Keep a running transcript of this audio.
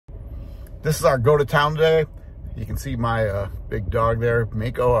This is our go to town today. You can see my big dog there,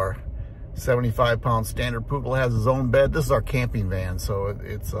 Mako, our 75-pound standard poodle, has his own bed. This is our camping van, so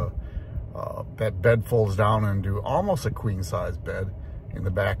it's that bed folds down into almost a queen size bed in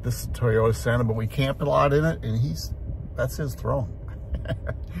the back. This is a Toyota Sienna, but we camp a lot in it, and that's his throne.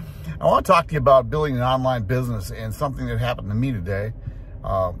 I want to talk to you about building an online business and something that happened to me today.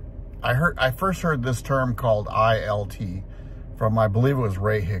 I first heard this term called ILT from, I believe it was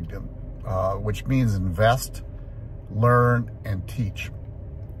Ray Higdon, which means invest, learn, and teach.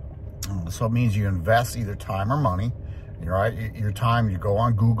 So it means you invest either time or money, right? Your time, you go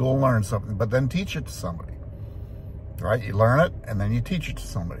on Google and learn something, but then teach it to somebody, right? You learn it and then you teach it to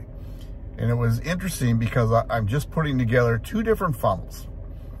somebody. And it was interesting because I'm just putting together two different funnels.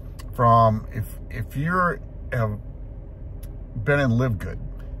 From, if you have been in LiveGood,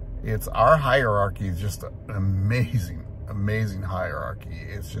 it's our hierarchy is just an amazing hierarchy.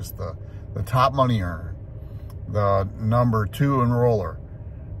 It's just the top money earner, the number 2 enroller.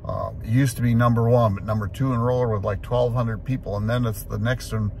 It used to be number 1, but number 2 enroller with like 1,200 people. And then it's the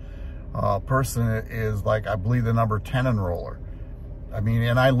next one, person is like, I believe, the number 10 enroller. I mean,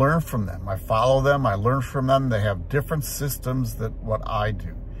 and I learn from them. I follow them. I learn from them. They have different systems than what I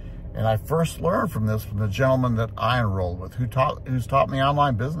do. And I first learned from this from the gentleman that I enrolled with, who's taught me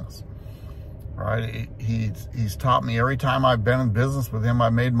online business. Right? He's taught me every time I've been in business with him, I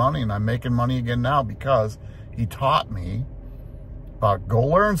made money, and I'm making money again now because he taught me about go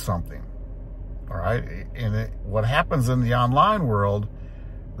learn something. All right. And what happens in the online world,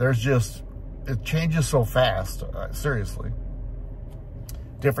 it changes so fast. Seriously.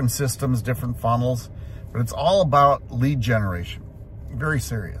 Different systems, different funnels, but it's all about lead generation. Very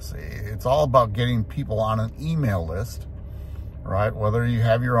serious. It's all about getting people on an email list, right? Whether you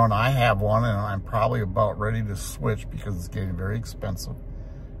have your own, I have one, and I'm probably about ready to switch because it's getting very expensive.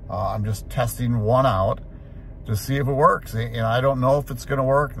 I'm just testing one out to see if it works. And I don't know if it's going to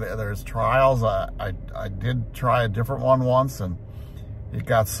work. There's trials. I did try a different one once, and it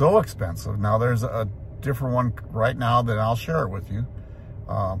got so expensive. Now there's a different one right now that I'll share it with you.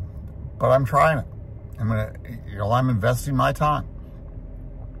 But I'm trying it. I'm investing my time.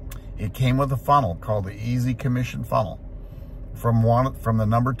 It came with a funnel called the Easy Commission Funnel from the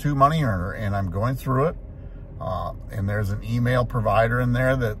number 2 money earner, and I'm going through it. And there's an email provider in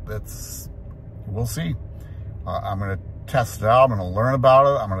there that's we'll see. I'm going to test it out. I'm going to learn about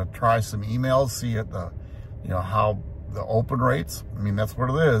it. I'm going to try some emails, see how the open rates. I mean, that's what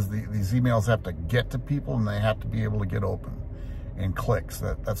it is. These emails have to get to people, and they have to be able to get open and clicks.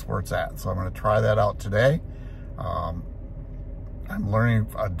 That's where it's at. So I'm going to try that out today. I'm learning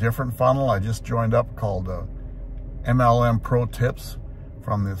a different funnel I just joined up called MLM Pro Tips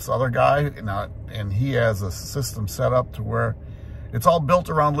from this other guy, and he has a system set up to where it's all built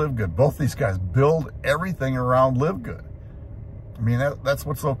around LiveGood. Both these guys build everything around LiveGood. I mean, that's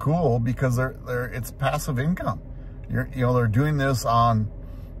what's so cool, because it's passive income. They're doing this on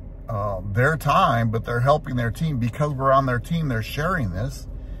their time, but they're helping their team. Because we're on their team, they're sharing this.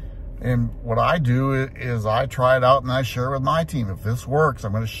 And what I do is I try it out and I share it with my team. If this works,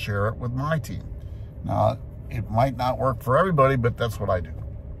 I'm going to share it with my team. Now, it might not work for everybody, but that's what I do.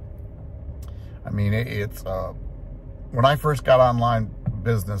 I mean, it's when I first got online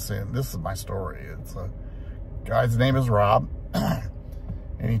business, and this is my story. It's a guy's name is Rob,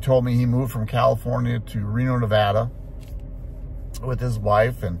 and he told me he moved from California to Reno, Nevada with his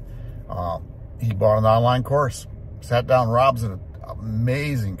wife, and he bought an online course. Sat down. Rob's an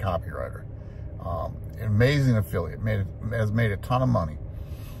amazing copywriter, amazing affiliate, has made a ton of money.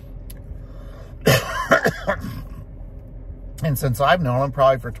 And since I've known him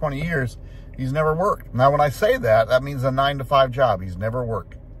probably for 20 years, he's never worked. Now, when I say that, that means a 9-to-5 job. He's never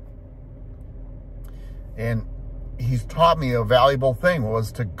worked. And he's taught me a valuable thing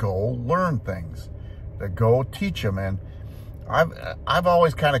was to go learn things, to go teach them. And I've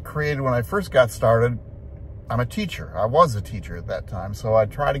always kind of created, when I first got started, I'm a teacher. I was a teacher at that time. So I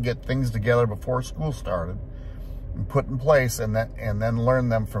try to get things together before school started and put in place, and then learn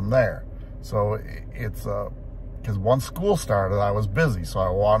them from there. So it's, because once school started, I was busy. So I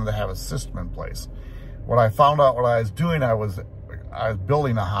wanted to have a system in place. What I found out what I was doing, I was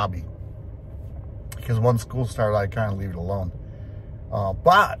building a hobby. Because once school started, I kind of leave it alone.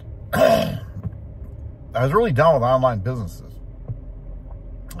 But I was really done with online businesses.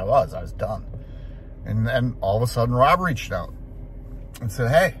 I was done. And then all of a sudden, Rob reached out and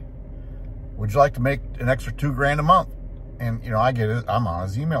said, "Hey, would you like to make an extra $2,000 a month?" And, I get it. I'm on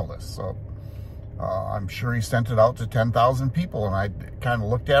his email list. So I'm sure he sent it out to 10,000 people. And I kind of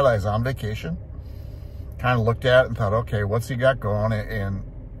looked at it. I was on vacation. Kind of looked at it and thought, okay, what's he got going? And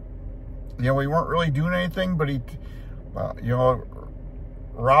You know, we weren't really doing anything, but he, you know,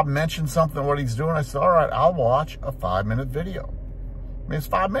 Rob mentioned something, what he's doing. I said, all right, I'll watch a 5-minute video. I mean, it's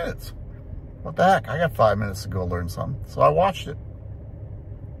 5 minutes. What the heck? I got 5 minutes to go learn something. So I watched it.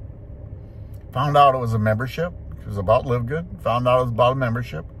 Found out it was a membership. It was about LiveGood. Found out it was about a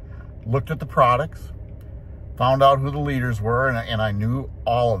membership. Looked at the products. Found out who the leaders were, and I knew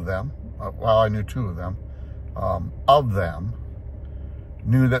all of them. Well, I knew 2 of them. Of them,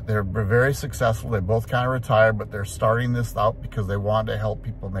 knew that they're very successful. They both kind of retired, but they're starting this out because they wanted to help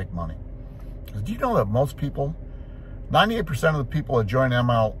people make money. Do you know that most people, 98% of the people that join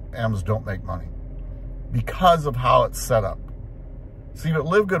MLMs don't make money because of how it's set up? See, at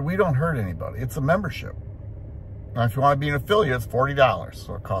LiveGood, we don't hurt anybody. It's a membership. Now, if you want to be an affiliate, it's $40.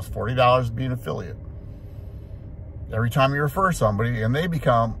 So it costs $40 to be an affiliate. Every time you refer somebody and they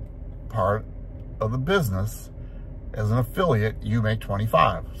become part of the business as an affiliate, you make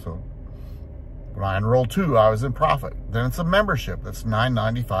 $25. So when I enrolled 2, I was in profit. Then it's a membership that's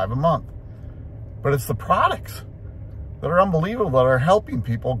 $9.95 a month. But it's the products that are unbelievable, that are helping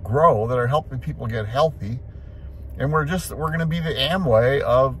people grow, that are helping people get healthy. And we're going to be the Amway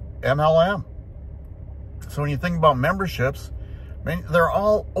of MLM. So when you think about memberships, I mean, they're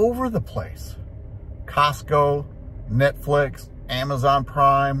all over the place. Costco, Netflix, Amazon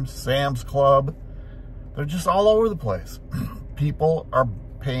Prime, Sam's Club. They're just all over the place. People are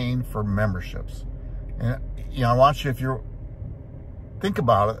paying for memberships. And, you know, I want you, if you're, think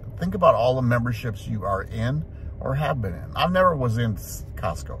about it. Think about all the memberships you are in or have been in. I never was in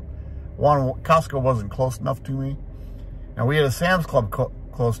Costco. One, Costco wasn't close enough to me. And we had a Sam's Club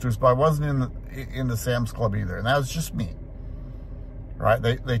close to us, but I wasn't in the Sam's Club either. And that was just me. Right?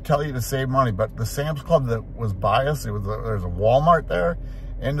 They tell you to save money, but the Sam's Club that was by us, there's a Walmart there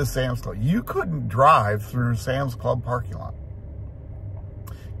and the Sam's Club. You couldn't drive through Sam's Club parking lot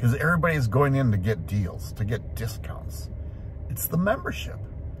because everybody's going in to get deals, to get discounts. It's the membership.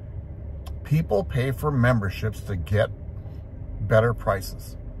 People pay for memberships to get better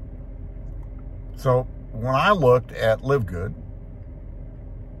prices. So when I looked at LiveGood,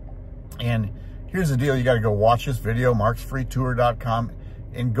 and here's the deal, you got to go watch this video, marksfreetour.com,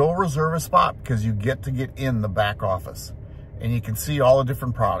 and go reserve a spot because you get to get in the back office. And you can see all the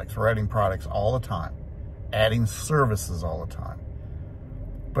different products. We're adding products all the time, adding services all the time.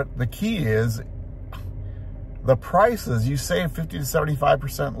 But the key is the prices, you save 50 to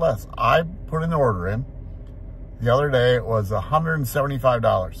 75% less. I put an order in the other day. It was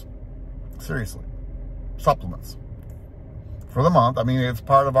 $175. Seriously. Supplements. For the month. I mean, it's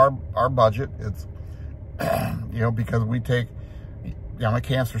part of our budget. It's, you know, because we take, I'm a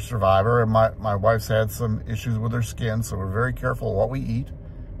cancer survivor, and my wife's had some issues with her skin, so we're very careful what we eat.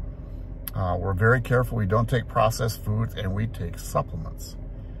 We're very careful we don't take processed foods, and we take supplements.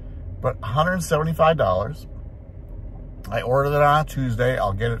 But $175. I ordered it on a Tuesday.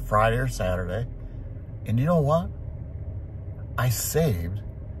 I'll get it Friday or Saturday. And you know what? I saved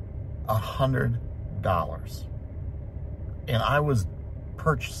 $100. And I was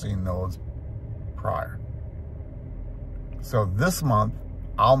purchasing those prior. So this month,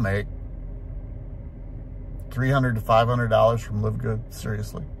 I'll make $300 to $500 from LiveGood,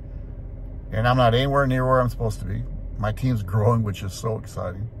 seriously. And I'm not anywhere near where I'm supposed to be. My team's growing, which is so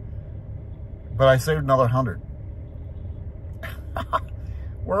exciting. But I saved another $100.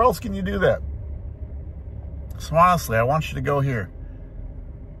 Where else can you do that? So honestly, I want you to go here.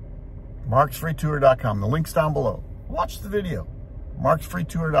 marksfreetour.com. The link's down below. Watch the video.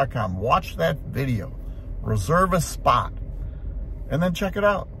 marksfreetour.com. Watch that video. Reserve a spot. And then check it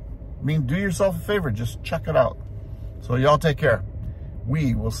out. I mean, do yourself a favor. Just check it out. So y'all take care.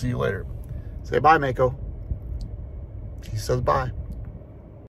 We will see you later. Say bye, Mako. He says bye.